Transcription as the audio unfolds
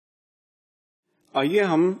آئیے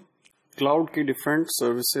ہم کلاؤڈ کی ڈفرینٹ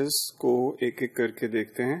سروسز کو ایک ایک کر کے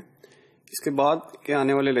دیکھتے ہیں. اس کے بعد کے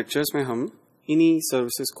آنے والے لیکچرز میں ہم انہی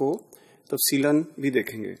سروسز کو تفصیلاً بھی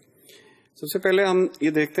دیکھیں گے. سب سے پہلے ہم یہ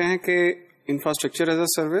دیکھتے ہیں کہ infrastructure as a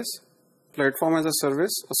service, plate form as a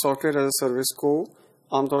service اور soft where as a service کو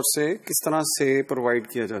عام طور سے کس طرح سے پرووائڈ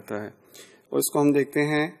کیا جاتا ہے، اور اس کو ہم دیکھتے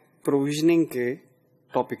ہیں پروویژننگ کے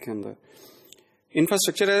ٹاپک کے اندر.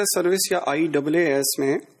 انفراسٹرکچر ایز اے سروس یا IaaS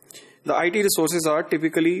میں the IT resources are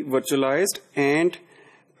typically virtualized and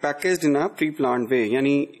packaged in a pre-planned way.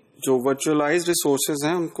 یعنی جو virtualized resources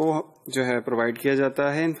ہیں ان کو جو ہے پرووائڈ کیا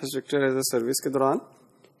جاتا ہے انفراسٹرکچر ایز اے سروس کے دوران.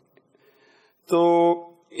 تو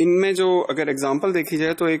ان میں جو اگر ایگزامپل دیکھی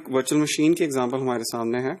جائے تو ایک ورچوئل مشین کی ایگزامپل ہمارے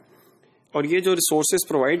سامنے ہے، اور یہ جو ریسورسز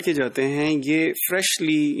پرووائڈ کیے جاتے ہیں یہ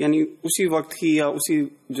فریشلی یعنی اسی وقت ہی یا اسی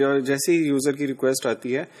جیسے ہی یوزر کی ریکویسٹ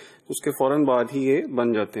آتی ہے اس کے فوراً بعد ہی یہ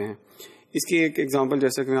بن جاتے ہیں. اس کی ایک ایگزامپل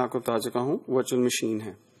جیسا کہ میں آپ کو بتا چکا ہوں ورچوئل مشین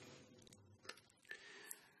ہے.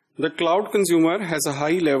 The cloud consumer has a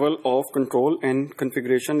high level of control and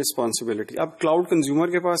configuration responsibility. اب کلاؤڈ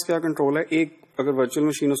کنزیومر کے پاس کیا کنٹرول ہے؟ ایک اگر ورچوئل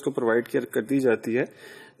مشین اس کو پرووائڈ کر دی جاتی ہے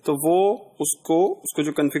تو وہ اس کو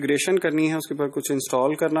جو کنفیگریشن کرنی ہے، اس کے اوپر کچھ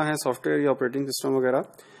انسٹال کرنا ہے سافٹ ویئر یا آپریٹنگ سسٹم وغیرہ.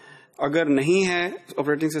 اگر نہیں ہے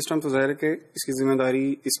آپریٹنگ سسٹم تو ظاہر ہے کہ اس کی ذمہ داری،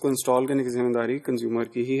 اس کو انسٹال کرنے کی ذمہ داری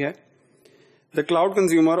کنزیومر کی ہی ہے. The cloud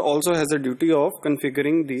consumer also has a duty of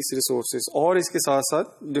configuring these resources. اور اس کے ساتھ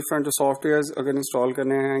ساتھ ڈفرینٹ سافٹ ویئر اگر انسٹال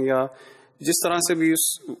کرنے ہیں یا جس طرح سے بھی اس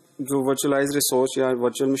جو ورچوئلائز ریسورس یا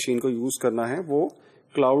ورچوئل مشین کو یوز کرنا ہے وہ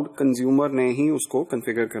کلاؤڈ کنزیومر نے ہی اس کو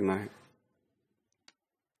کنفیگر کرنا ہے.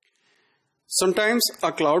 Sometimes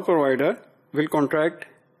a cloud provider will contract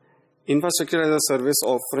infrastructure as a service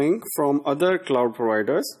offering from other cloud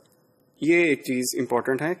providers. یہ ایک چیز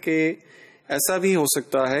امپورٹنٹ ہے کہ ایسا بھی ہو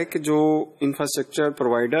سکتا ہے کہ جو انفراسٹرکچر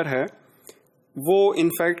پرووائڈر ہے وہ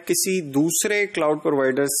انفیکٹ کسی دوسرے کلاؤڈ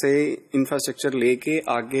پرووائڈر سے انفراسٹرکچر لے کے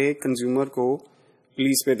آگے کنزیومر کو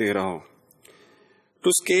لیز پہ دے رہا ہو to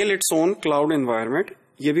scale its own cloud environment.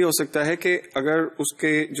 یہ بھی ہو سکتا ہے کہ اگر اس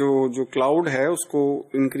کے جو کلاؤڈ ہے اس کو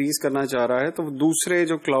انکریز کرنا چاہ رہا ہے تو دوسرے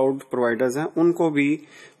جو کلاؤڈ پرووائڈرز ہیں ان کو بھی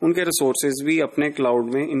ان کے ریسورسز بھی اپنے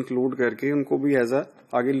کلاؤڈ میں انکلوڈ کر کے ان کو بھی ایز اے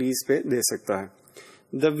آگے لیز پہ دے سکتا ہے.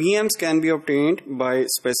 The VMs can be obtained by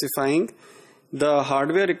specifying the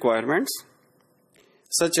hardware requirements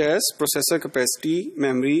such as processor capacity,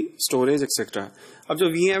 memory, storage, etc. اب جو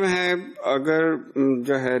VM ہے اگر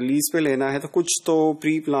جو ہے لیز پہ لینا ہے تو کچھ تو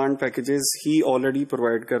پری پلانڈ پیکیجز ہی آلریڈی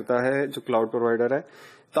پرووائڈ کرتا ہے جو کلاؤڈ پرووائڈر ہے.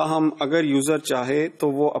 تاہم اگر یوزر چاہے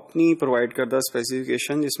تو وہ اپنی پرووائڈ کردہ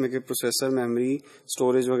اسپیسیفکیشن جس میں کہ پروسیسر، میموری،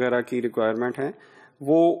 اسٹوریج وغیرہ کی ریکوائرمنٹ ہے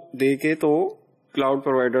وہ دے کے تو کلاؤڈ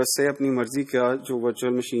پرووائڈر سے اپنی مرضی کا جو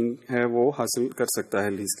ورچوئل مشین ہے وہ حاصل کر سکتا ہے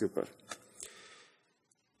لیز کے اوپر.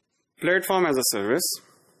 Plate form as a service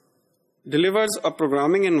delivers a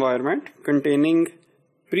programming environment containing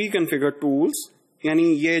pre configured tools. یعنی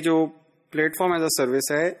یہ جو plate form as a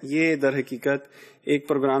service ہے یہ در حقیقت ایک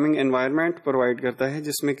پروگرامنگ انوائرمنٹ پرووائڈ کرتا ہے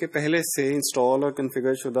جس میں کہ پہلے سے انسٹال اور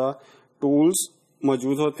کنفیگر شدہ ٹولز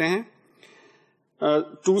موجود ہوتے ہیں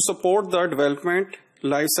to support the development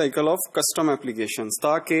life cycle of custom applications,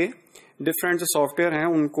 تاکہ ڈفرینٹ جو سافٹ ویئر ہیں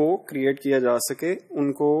ان کو کریٹ کیا جا سکے،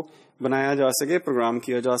 ان کو بنایا جا سکے، پروگرام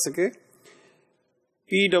کیا جا سکے.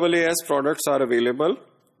 PaaS products are available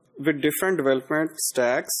with different development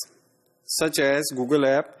stacks such as Google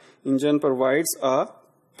App Engine provides a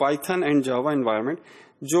Python and Java environment.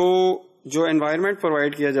 جو انوائرمنٹ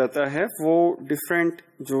پرووائڈ کیا جاتا ہے وہ ڈفرینٹ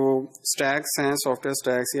جو اسٹیکس ہیں، سافٹ ویئر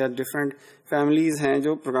اسٹیکس یا ڈفرینٹ فیملیز ہیں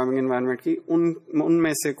جو پروگرامنگ انوائرمنٹ کی، ان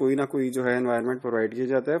میں سے کوئی نہ کوئی جو ہے انوائرمنٹ پرووائڈ کیا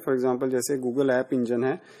جاتا ہے. فار ایگزامپل جیسے گوگل ایپ انجن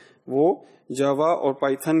ہے وہ جاوا اور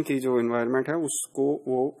پائتھن کی جو انوائرمنٹ ہے اس کو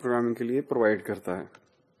وہ پروگرامنگ کے لیے پرووائڈ کرتا ہے.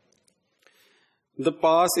 دا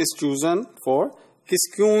PaaS از چوزن فار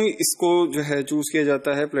کیوں اس کو جو ہے چوز کیا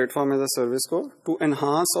جاتا ہے plate form as a service کو ٹو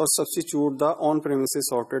انہانس اور substitute the on premises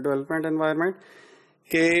soft where development environment.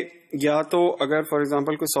 کہ یا تو اگر فار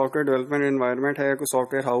ایگزامپل کوئی سافٹ ویئر ڈیولپمنٹ انوائرمنٹ ہے، کوئی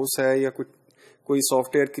سافٹ ویئر ہاؤس ہے یا کوئی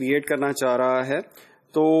سافٹ ویئر کریٹ کرنا چاہ رہا ہے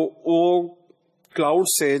تو وہ کلاؤڈ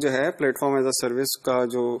سے جو ہے plate form as a service کا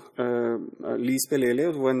جو لیز پہ لے لے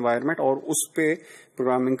وہ انوائرمنٹ اور اس پہ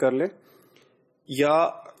پروگرامنگ کر لے. یا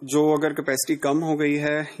جو اگر کیپیسٹی کم ہو گئی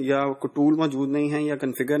ہے یا کوئی ٹول موجود نہیں ہے یا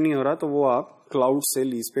کنفیگر نہیں ہو رہا تو وہ آپ کلاؤڈ سے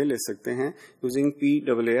لیز پہ لے سکتے ہیں یوزنگ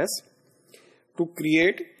PaaS ٹو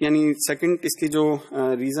کریٹ. یعنی سیکنڈ اس کی جو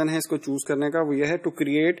ریزن ہے اس کو چوز کرنے کا وہ یہ ہے to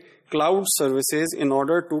create cloud services in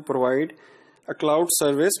order to provide a cloud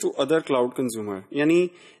service to other cloud consumer. یعنی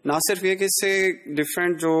نہ صرف یہ کہ اس سے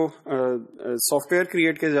ڈفرینٹ جو سافٹ ویئر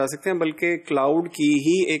کریٹ کیے جا سکتے ہیں بلکہ کلاؤڈ کی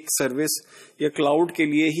ہی ایک سروس یا کلاؤڈ کے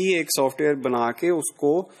لیے ہی ایک سافٹ ویئر بنا کے اس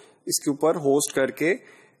کو اس کے اوپر ہوسٹ کر کے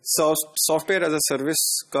soft where as a service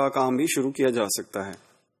کا کام بھی شروع کیا جا سکتا ہے.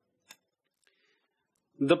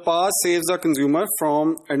 The PaaS saves the consumer from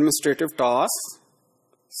administrative tasks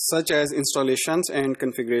such as installations and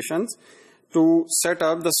configurations to set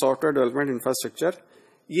up the software development infrastructure.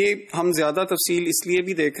 یہ ہم زیادہ تفصیل اس لیے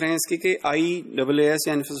بھی دیکھ رہے ہیں اس کی کہ IaaS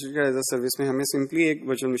یا انفراسٹرکچر ایز اے سروس میں ہمیں سمپلی ایک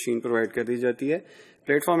ورچوئل مشین پرووائڈ کر دی جاتی ہے.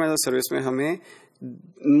 Plate form as a service میں ہمیں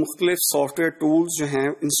مختلف سافٹ ویئر ٹولز جو ہیں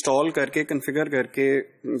انسٹال کر کے کنفیگر کر کے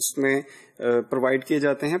اس میں پرووائڈ کیے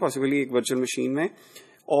جاتے ہیں پاسبلی ایک ورچوئل مشین میں,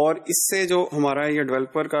 اور اس سے جو ہمارا یہ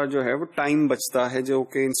ڈیولپر کا جو ہے وہ ٹائم بچتا ہے جو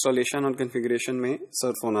کہ انسٹالیشن اور کنفیگریشن میں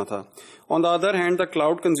صرف ہونا تھا. آن the other hand the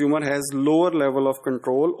cloud consumer has lower level of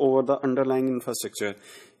control over the under line infrastructure.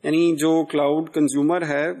 یعنی جو کلاؤڈ کنزیومر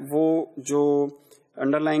ہے وہ جو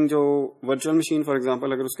انڈر لائن جو ورچوئل مشین فار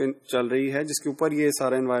ایگزامپل اگر اس کے چل رہی ہے جس کے اوپر یہ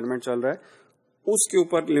سارا انوائرمنٹ چل رہا ہے اس کے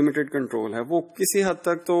اوپر لمیٹڈ کنٹرول ہے. وہ کسی حد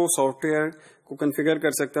تک تو سافٹ ویئر کو کنفیگر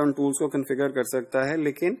کر سکتا ہے, ان ٹولس کو کنفیگر کر سکتا ہے,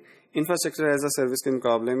 لیکن انفراسٹرکچر ایز اے سروس کے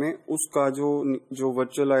مقابلے میں اس کا جو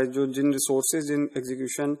ورچوئلائز جو جن ریسورسز جن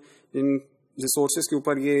ایگزیکیوشن جن ریسورسز کے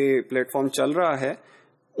اوپر یہ پلیٹ فارم چل رہا ہے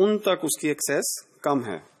ان تک اس کی ایکسیس کم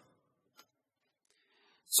ہے.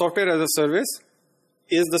 Soft where as a service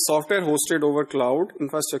is the soft where hosted over cloud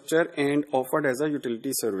infrastructure and offered as a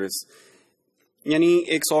utility service. یعنی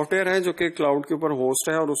ایک سافٹ ویئر ہے جو کہ کلاؤڈ کے اوپر ہوسٹ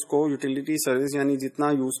ہے اور اس کو یوٹیلیٹی سروس یعنی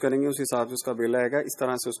جتنا یوز کریں گے اس حساب سے اس کا بل آئے گا, اس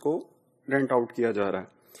طرح سے اس کو رینٹ آؤٹ کیا جا رہا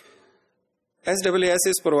ہے. SaaS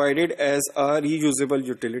is provided as a reusable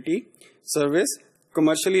utility service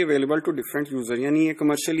commercially available to different users. یعنی یہ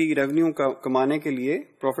کمرشلی ریونیو کمانے کے لیے,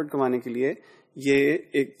 پروفٹ کمانے کے لیے یہ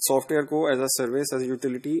ایک سافٹ ویئر کو as a service as a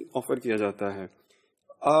utility offer کیا جاتا ہے.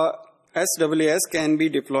 SaaS can be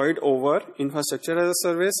deployed over infrastructure as a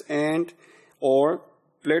service and or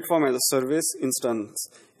platform as a service instance.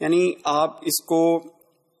 یعنی آپ اس کو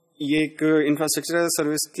یہ ایک انفراسٹرکچر ایز اے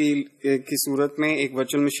سروس کی صورت میں ایک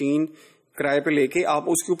ورچوئل مشین کرائے پہ لے کے آپ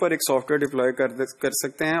اس کے اوپر ایک سافٹ ویئر ڈپلوائے کر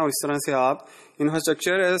سکتے ہیں, اور اس طرح سے آپ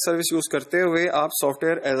infrastructure as a service use کرتے ہوئے آپ soft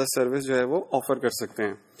where as a service جو ہے وہ آفر کر سکتے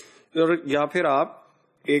ہیں. یا پھر آپ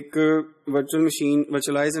ایک ورچوئل مشین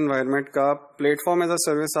ورچوئلائز انوائرمنٹ کا plate form as a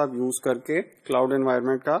service آپ یوز کر کے کلاؤڈ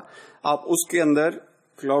انوائرمنٹ کا آپ اس کے اندر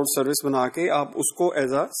کلاؤڈ سروس بنا کے آپ اس کو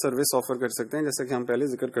ایز اے سروس آفر کر سکتے ہیں, جیسا کہ ہم پہلے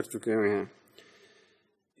ذکر کر چکے ہوئے ہیں.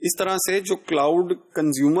 اس طرح سے جو کلاؤڈ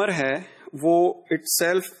کنزیومر ہے وہ اٹ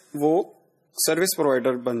سیلف وہ سروس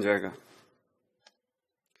پرووائڈر بن جائے گا.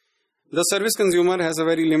 The service consumer has a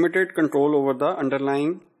very limited control over the under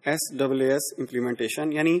line SaaS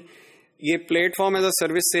implementation. یعنی یہ plate form as a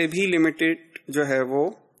service سے بھی لمیٹڈ جو ہے وہ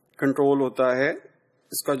کنٹرول ہوتا ہے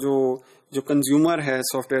اس کا جو کنزیومر ہے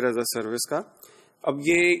soft where as a service کا. اب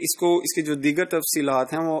یہ اس کی جو دیگر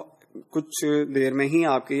تفصیلات ہیں وہ کچھ دیر میں ہی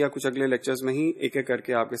آپ کے یا کچھ اگلے لیکچرز میں ہی ایک ایک کر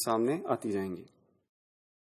کے آپ کے سامنے آتی جائیں گی.